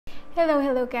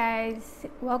Hello guys,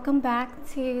 welcome back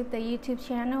to the YouTube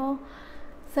channel.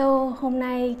 So hôm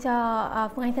nay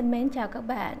Phương Anh thân mến chào các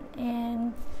bạn,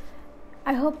 and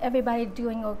I hope everybody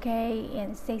doing okay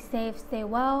and stay safe, stay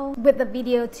well. With the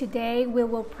video today, we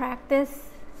will practice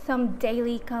some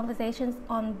daily conversations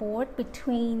on board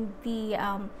between the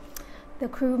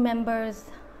crew members.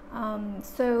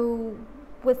 So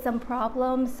with some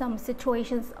problems, some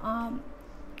situations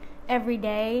every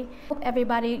day. Hope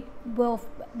everybody will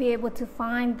be able to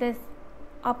find this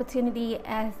opportunity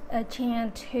as a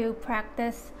chance to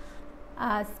practice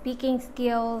speaking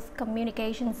skills,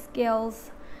 communication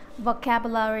skills,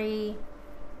 vocabulary.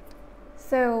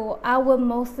 So I will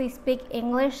mostly speak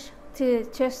English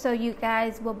just so you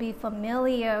guys will be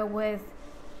familiar with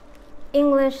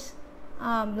English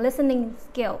listening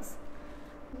skills.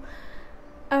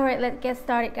 Alright, let's get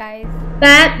started, guys.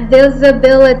 Bad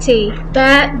visibility.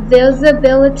 Bad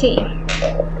visibility.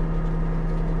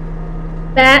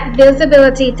 Bad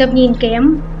visibility, tầm nhìn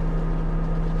kém.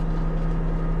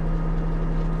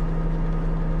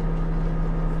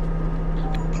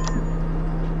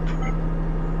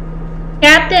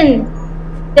 Captain,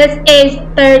 this is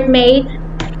third mate.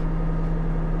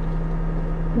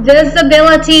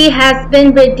 Visibility has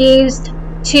been reduced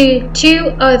to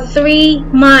 2 or 3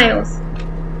 miles.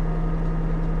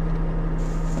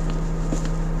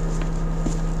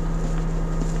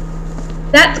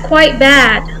 That's quite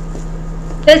bad.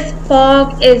 This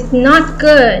fog is not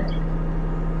good.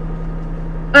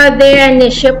 Are there any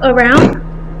ships around?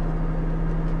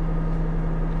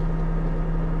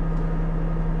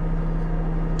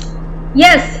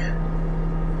 Yes,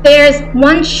 there's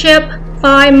one ship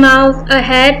 5 miles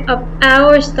ahead of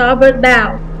our starboard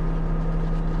bow.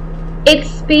 Its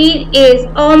speed is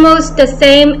almost the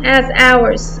same as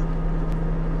ours.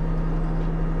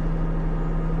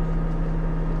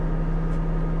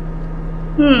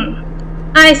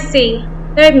 I see.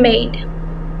 Third mate.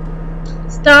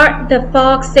 Start the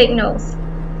fog signals.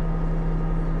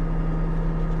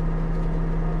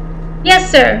 Yes,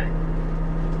 sir.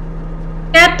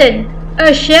 Captain,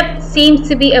 a ship seems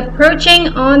to be approaching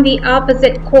on the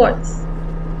opposite course.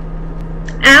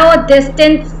 Our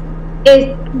distance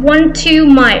is 12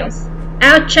 miles.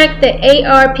 I'll check the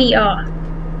ARPR.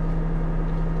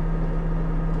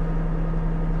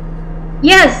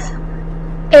 Yes.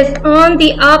 Is on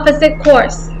the opposite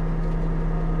course.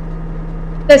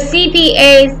 The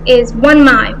CPA is 1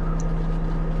 mile.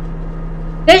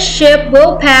 This ship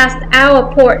will pass our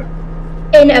port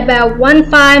in about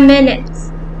 15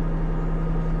 minutes.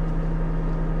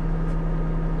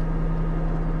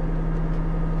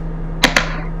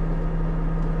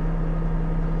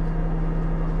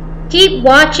 Keep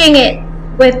watching it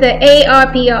with the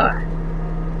ARPR.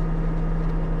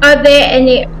 Are there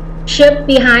any ships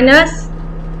behind us?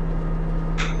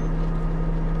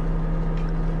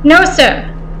 No, sir.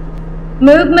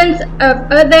 Movements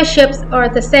of other ships are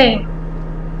the same.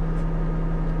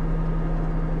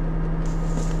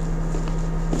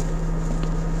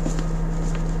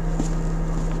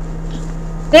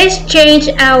 Let's change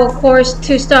our course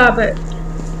to starboard.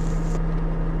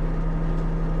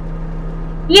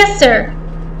 Yes, sir.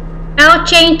 I'll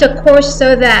change the course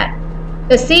so that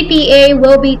the CPA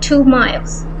will be 2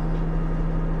 miles.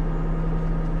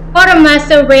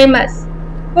 Quartermaster Remus.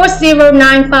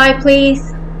 4095,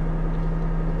 please.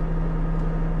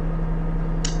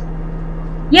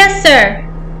 Yes, sir.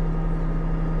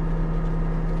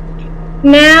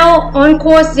 Now on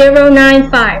course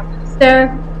 095,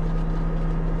 sir.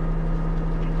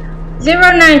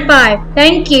 095,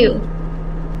 thank you.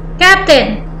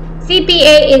 Captain,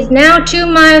 CPA is now 2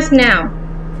 miles now.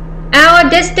 Our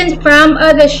distance from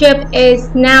other ship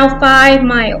is now 5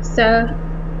 miles, sir.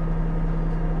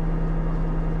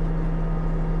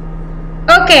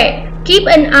 Okay, keep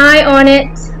an eye on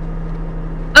it.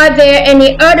 Are there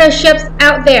any other ships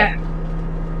out there?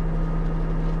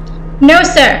 No,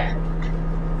 sir.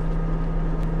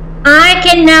 I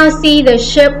can now see the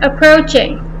ship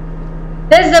approaching.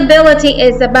 Visibility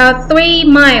is about 3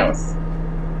 miles.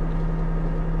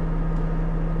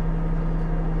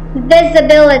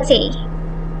 Visibility.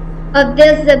 A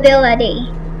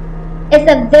visibility is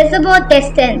a visible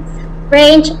distance,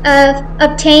 range of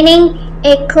obtaining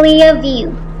a clear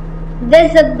view.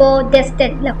 Visible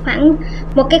distance là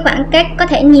một cái khoảng cách có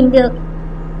thể nhìn được.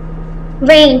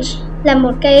 Range là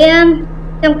một cái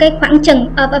trong cái khoảng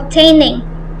chừng of obtaining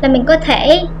là mình có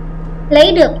thể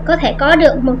lấy được, có thể có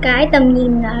được một cái tầm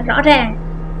nhìn rõ ràng.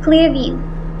 Clear view,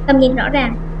 tầm nhìn rõ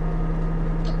ràng.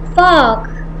 Fog.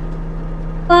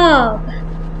 Fog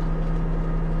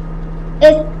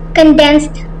is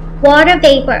condensed water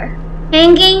vapor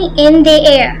hanging in the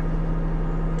air.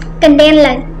 Condense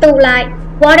là tụ lại.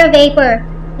 Water vapor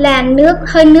là nước,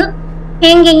 hơi nước.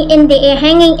 Hanging in the air,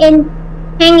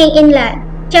 hanging in là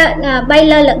bay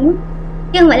lơ lửng,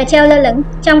 chứ không phải là treo lơ lửng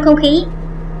trong không khí.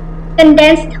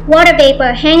 Condensed water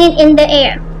vapor hanging in the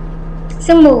air.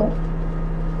 Sương mù.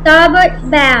 Starboard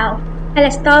bow hay là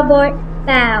starboard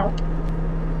bow.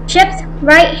 Ship's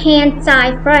right hand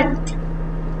side front,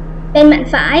 bên mạn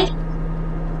phải.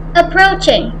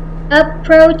 Approaching,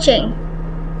 approaching.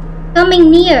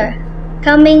 Coming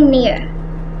near,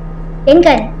 đến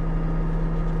gần.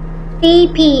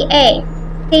 CPA,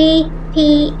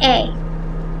 CPA.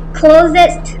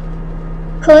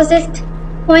 Closest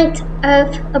point of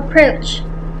approach.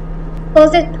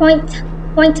 Closest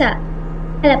pointer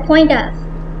hay là point of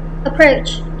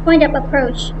approach, point of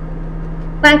approach.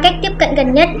 Khoảng cách tiếp cận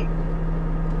gần nhất.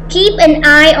 Keep an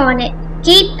eye on it,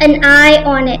 keep an eye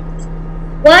on it.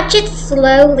 Watch it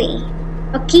slowly,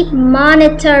 or keep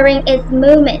monitoring its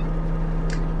movement.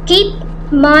 Keep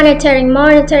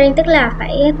monitoring tức là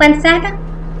phải quan sát á,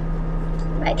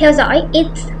 phải theo dõi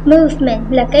its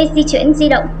movement là cái di chuyển, di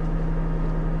động,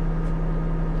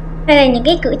 hay là những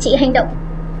cái cử chỉ, hành động.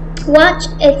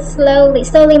 Watch it slowly,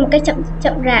 slowly một cái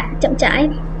chậm rãi.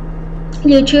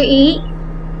 Lưu chú ý.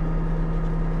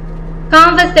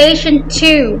 Conversation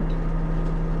 2.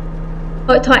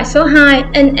 Hội thoại số 2.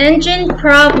 An engine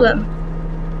problem.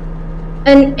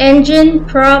 An engine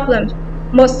problem.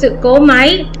 Một sự cố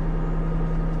máy.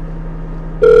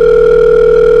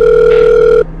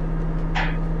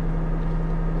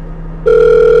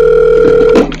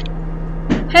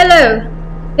 Hello,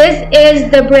 this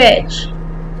is the bridge.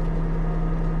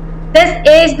 This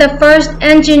is the first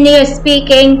engineer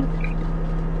speaking.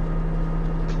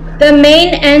 The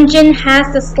main engine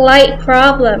has a slight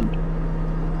problem.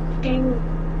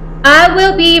 I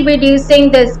will be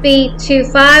reducing the speed to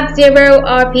 50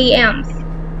 RPMs.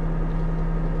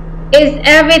 Is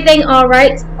everything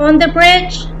alright on the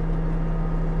bridge?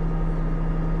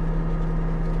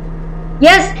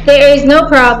 Yes, there is no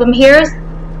problem here.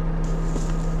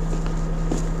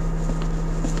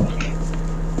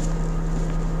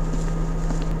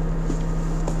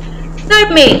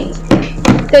 Third mate,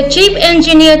 the chief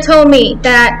engineer told me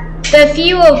that the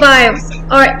fuel valves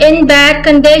are in bad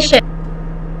condition.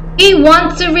 He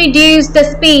wants to reduce the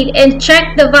speed and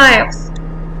check the valves.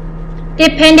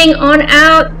 Depending on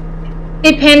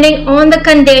the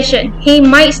condition, he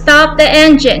might stop the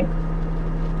engine,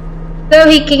 so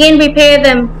he can repair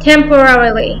them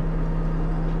temporarily.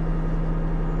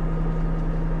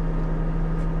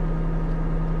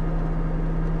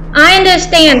 I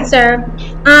understand, sir.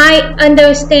 I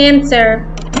understand, sir.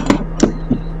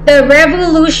 The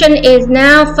revolution is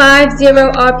now 50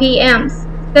 RPMs,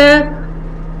 sir.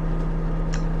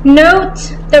 Note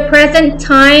the present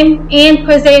time and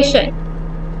position.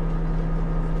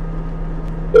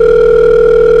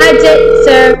 I did,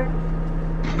 sir.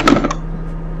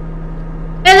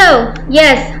 Hello,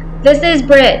 yes, this is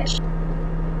Bridge.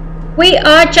 We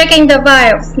are checking the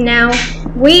valves now.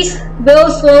 We will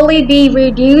slowly be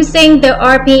reducing the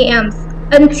RPMs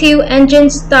until engine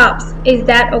stops. Is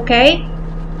that okay?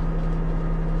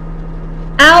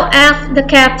 I'll ask the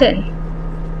captain.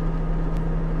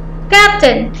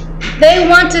 Captain, they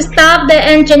want to stop the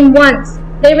engine once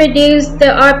they reduce the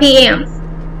RPMs.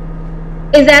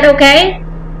 Is that okay?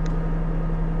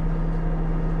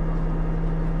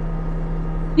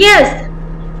 Yes,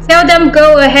 tell them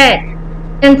go ahead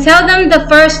and tell the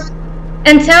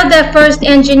first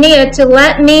engineer to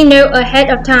let me know ahead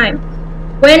of time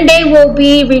when they will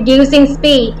be reducing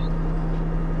speed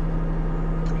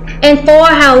and for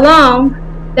how long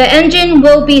the engine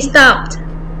will be stopped.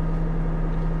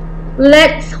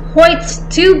 Let's hoist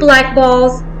 2 black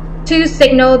balls to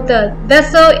signal the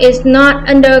vessel is not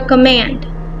under command.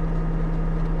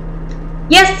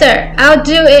 Yes, sir, I'll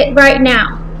do it right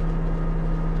now.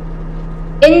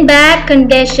 In bad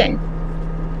condition.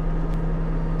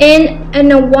 In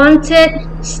an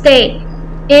unwanted state.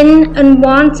 In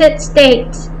unwanted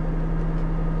state.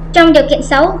 Trong điều kiện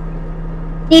xấu.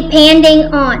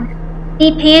 Depending on.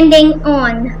 Depending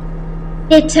on.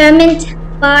 Determined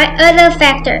by other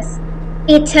factors.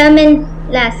 Determined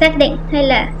là xác định hay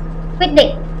là quyết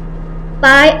định.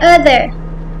 By other.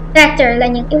 Factor là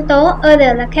những yếu tố.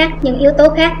 Other là khác, những yếu tố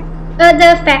khác.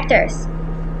 Other factors.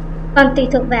 Còn tùy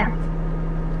thuộc vào.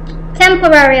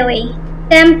 Temporarily.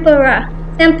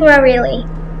 Temporarily.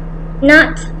 Not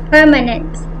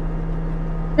permanent.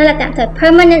 Nó là tạm thời.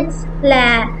 Permanent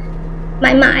là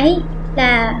mãi mãi,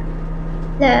 là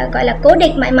gọi là cố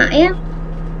định mãi mãi á.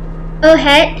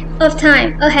 Ahead of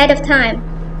time. Ahead of time.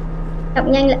 Đọc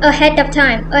nhanh là ahead of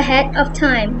time. Ahead of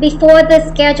time. Before the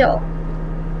schedule.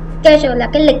 schedule là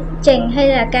cái lịch trình hay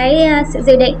là cái sự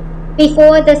dự định.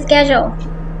 Before the schedule,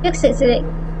 trước sự dự định.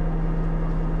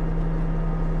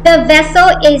 The vessel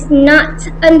is not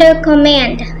under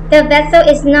command. The vessel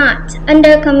is not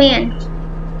under command.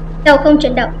 Tàu không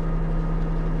chuyển động.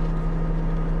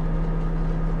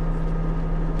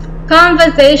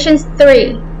 Conversations 3.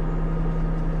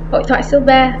 Hội thoại số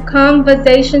 3.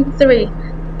 Conversation 3.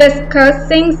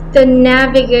 Discussing the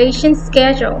navigation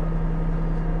schedule.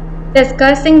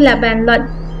 Discussing là bàn luận.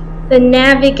 The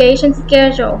navigation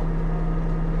schedule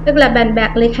tức là bàn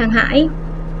bạc lịch hàng hải.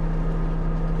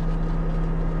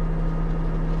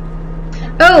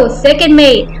 Oh, second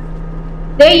mate,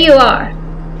 there you are.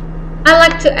 I'd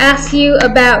like to ask you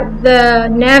about the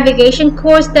navigation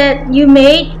course that you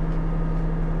made.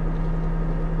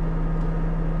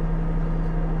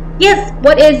 Yes,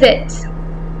 what is it?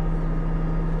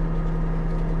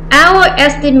 Our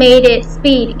estimated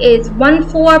speed is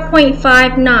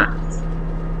 14.5 knots.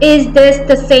 Is this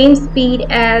the same speed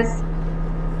as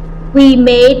we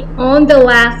made on the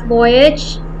last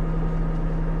voyage?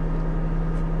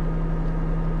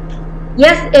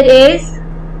 Yes, it is.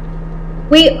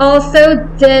 We also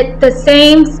did the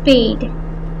same speed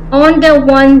on the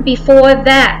one before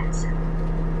that.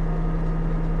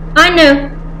 I know,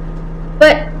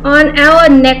 but on our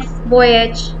next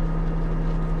voyage,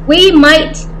 we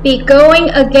might be going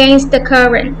against the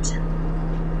current.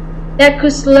 That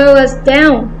could slow us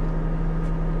down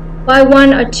by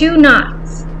 1 or 2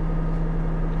 knots.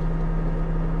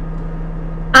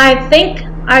 I think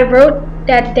I wrote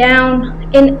that down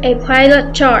in a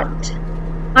pilot chart.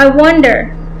 I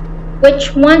wonder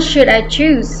which one should I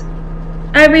choose.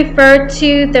 I refer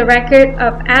to the record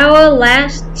of our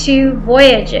last 2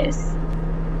 voyages.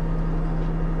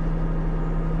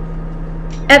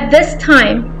 At this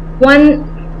time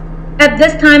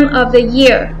of the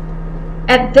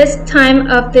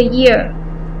year,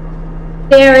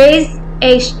 there is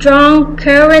a strong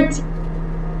current.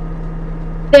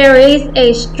 There is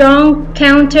a strong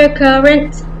counter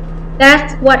current.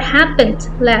 That's what happened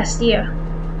last year.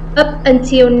 Up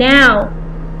until now,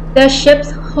 the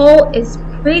ship's hull is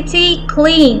pretty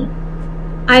clean.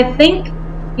 I think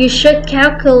you should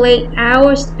calculate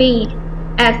our speed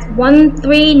as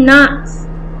 13 knots.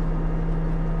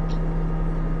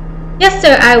 Yes,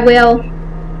 sir, I will.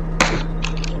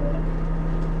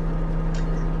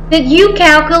 Did you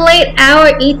calculate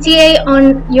our ETA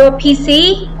on your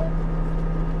PC?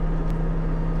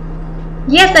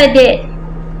 Yes, I did.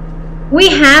 We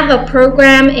have a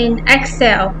program in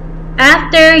Excel.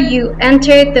 After you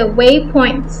enter the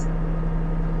waypoints,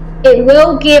 it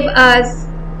will give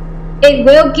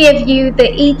you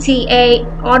the ETA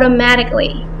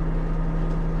automatically.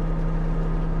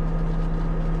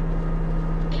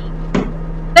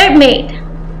 Third mate,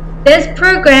 this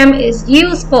program is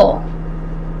useful,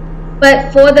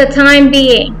 but for the time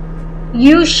being,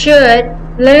 you should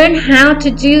learn how to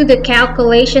do the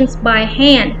calculations by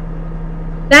hand.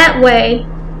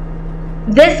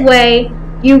 This way,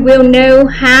 you will know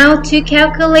how to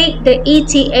calculate the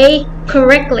ETA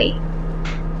correctly.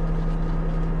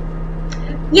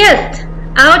 Yes,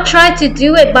 I'll try to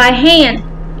do it by hand,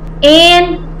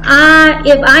 and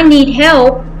if I need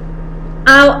help,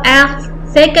 I'll ask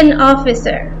second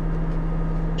officer.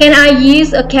 Can I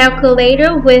use a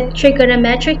calculator with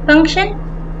trigonometric function?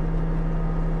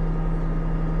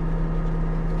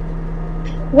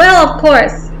 Well, of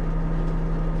course.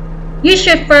 You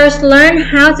should first learn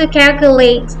how to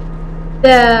calculate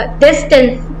the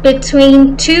distance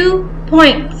between 2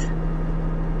 points.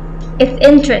 It's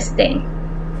interesting.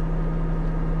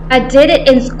 I did it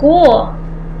in school,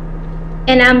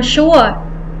 and I'm sure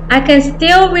I can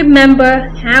still remember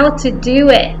how to do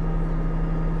it.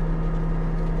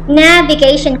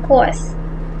 Navigation course.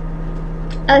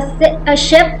 A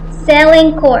ship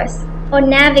sailing course or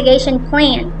navigation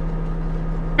plan.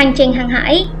 Hành trình hàng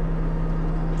hải.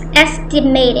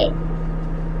 Estimated.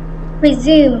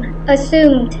 Presume,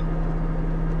 assumed.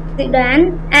 Dự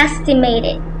đoán,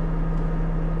 estimated.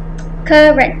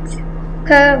 Current.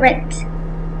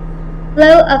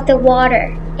 Flow of the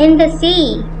water in the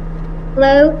sea.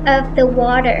 Flow of the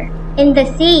water in the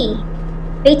sea.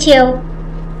 Vĩ chiều.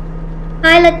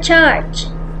 Pilot chart.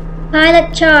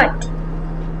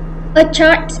 A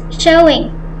chart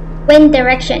showing wind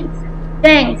directions,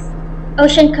 strengths,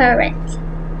 ocean current.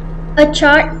 A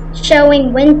chart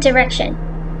showing wind direction,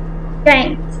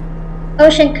 strength,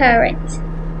 ocean current.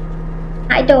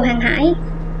 Hải đồ hàng hải.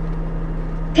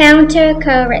 Counter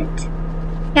current.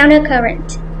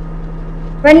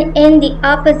 Run in the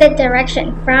opposite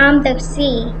direction from the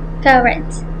sea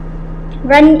current.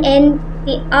 Run in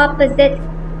the opposite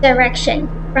direction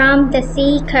from the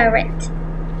sea current.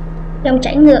 Dòng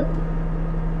chảy ngược.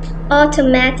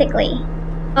 Automatically.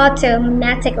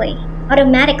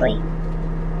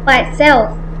 By itself,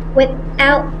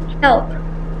 without help.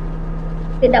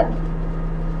 Tự động.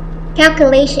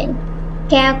 Calculation.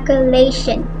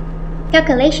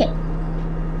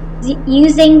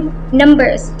 Using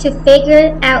numbers to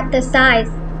figure out the size,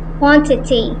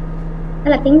 quantity.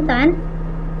 Đó là tính toán.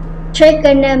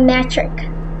 Trigonometric.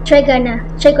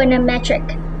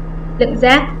 Lượng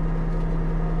giác.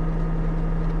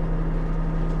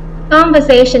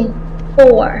 Conversation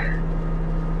 4.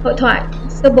 Hội thoại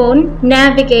số 4.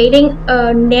 Navigating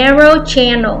a narrow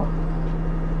channel.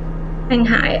 Hàng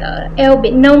hải ở eo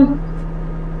biển nông.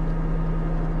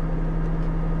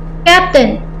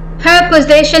 Captain, her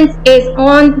position is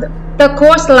on the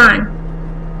course line.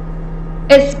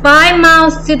 It's 5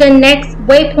 miles to the next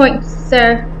waypoint,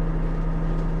 sir.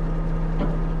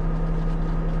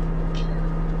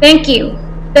 Thank you.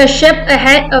 The ship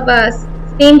ahead of us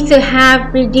seems to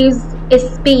have reduced its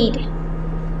speed.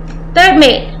 Third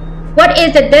mate, what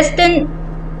is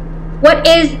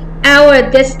our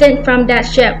distance from that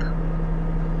ship?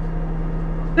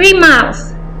 3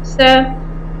 miles, sir.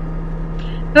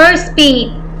 Her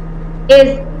speed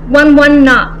is 11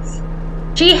 knots.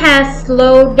 She has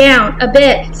slowed down a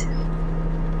bit.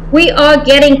 We are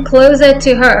getting closer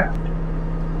to her.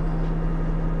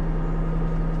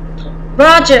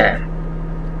 Roger.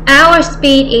 Our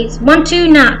speed is 12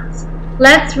 knots.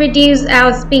 Let's reduce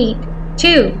our speed.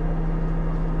 2.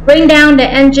 Bring down the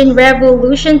engine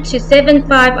revolution to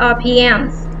 75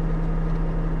 RPMs.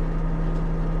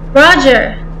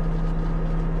 Roger.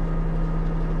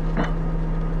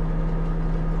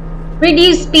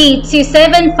 Reduce speed to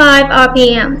 75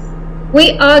 RPMs.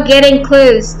 We are getting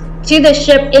close to the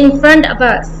ship in front of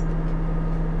us.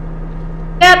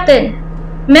 Captain,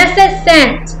 message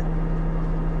sent.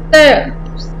 Sir,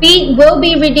 speed will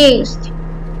be reduced.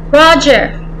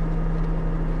 Roger.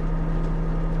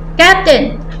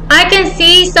 Captain, I can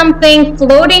see something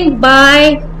floating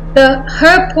by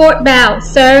her port bow,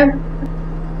 sir.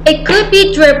 It could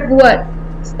be driftwood,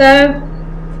 sir.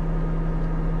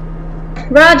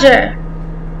 Roger.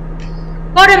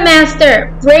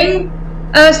 Quartermaster, bring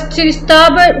us to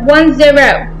starboard 10.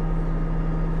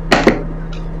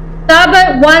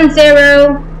 Starboard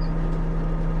 10.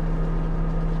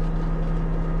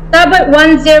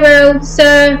 Starboard 10,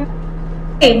 sir.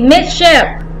 Okay, midship.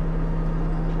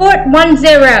 Port 10.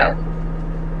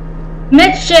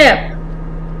 Midship.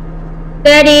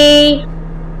 Steady.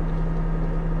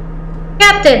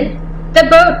 Captain, the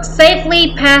boat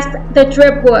safely passed the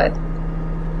driftwood.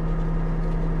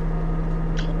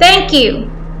 Thank you.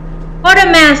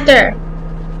 Quartermaster,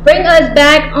 bring us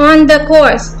back on the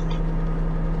course.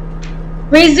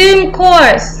 Resume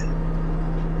course.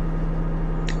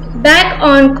 Back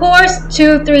on course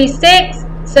 236,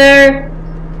 sir.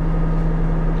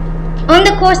 On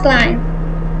the course line.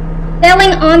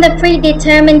 Sailing on the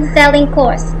predetermined sailing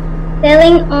course.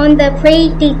 Sailing on the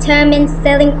predetermined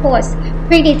sailing course.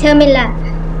 Predetermined là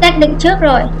xác định trước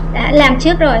rồi, đã làm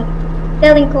trước rồi.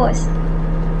 Sailing course.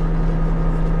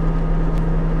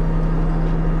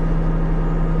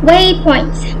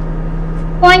 Waypoints.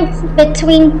 Points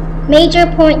between major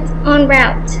points on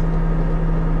route.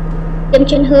 Điểm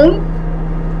chuyển hướng.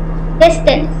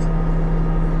 Distance.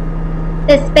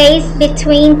 The space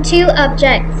between two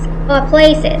objects or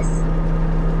places.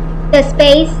 The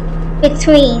space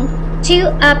between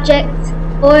two objects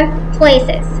or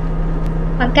places.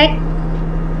 Khoảng cách.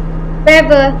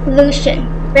 Revolution.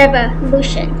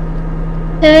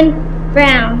 Turn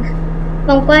round.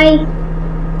 Vòng quay.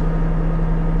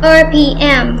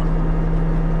 RPM.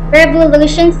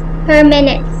 Revolutions per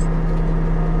minute.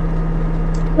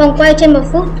 Vòng quay trên 1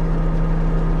 phút.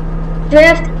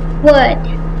 Driftwood.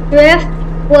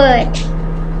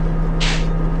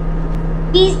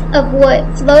 Piece of wood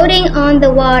floating on the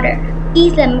water.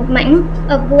 Piece là một mảnh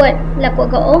of wood là của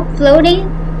gỗ. Floating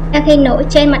là khi nổi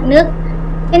trên mặt nước.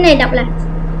 Cái này đọc là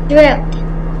drift,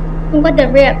 không có the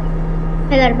rip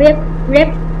hay là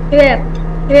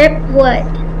driftwood.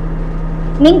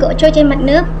 Miếng gỗ trôi trên mặt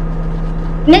nước.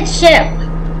 Midship.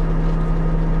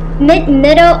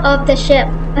 Middle of the ship,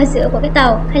 ở giữa của cái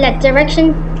tàu, hay là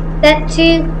direction set to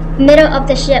middle of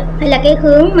the ship, hay là cái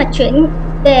hướng mà chuyển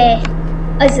về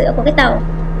ở giữa của cái tàu.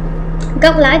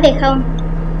 Góc lái về không.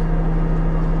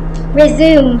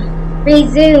 Resume.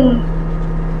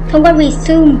 Không có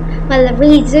resume mà là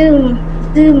resume.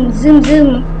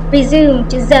 Zoom. Resume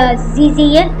chữ giờ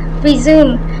zz á.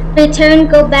 Resume. Return,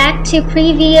 go back to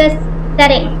previous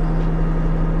setting.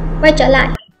 Quay trở lại.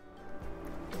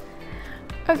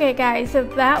 Okay guys, so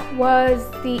that was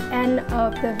the end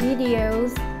of the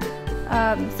videos.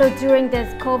 So during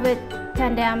this COVID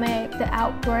pandemic, the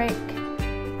outbreak,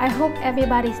 I hope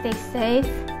everybody stays safe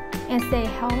and stay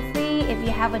healthy. If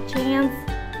you have a chance,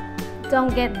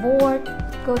 don't get bored.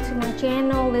 Go to my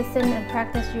channel, listen and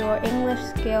practice your English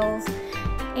skills.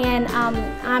 And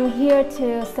I'm here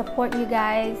to support you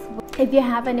guys. If you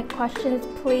have any questions,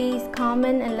 please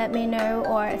comment and let me know,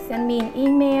 or send me an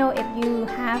email if you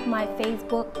have my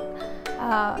Facebook,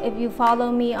 if you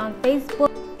follow me on Facebook.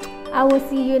 I will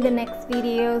see you in the next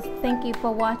videos. Thank you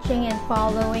for watching and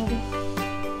following.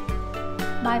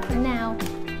 Bye for now.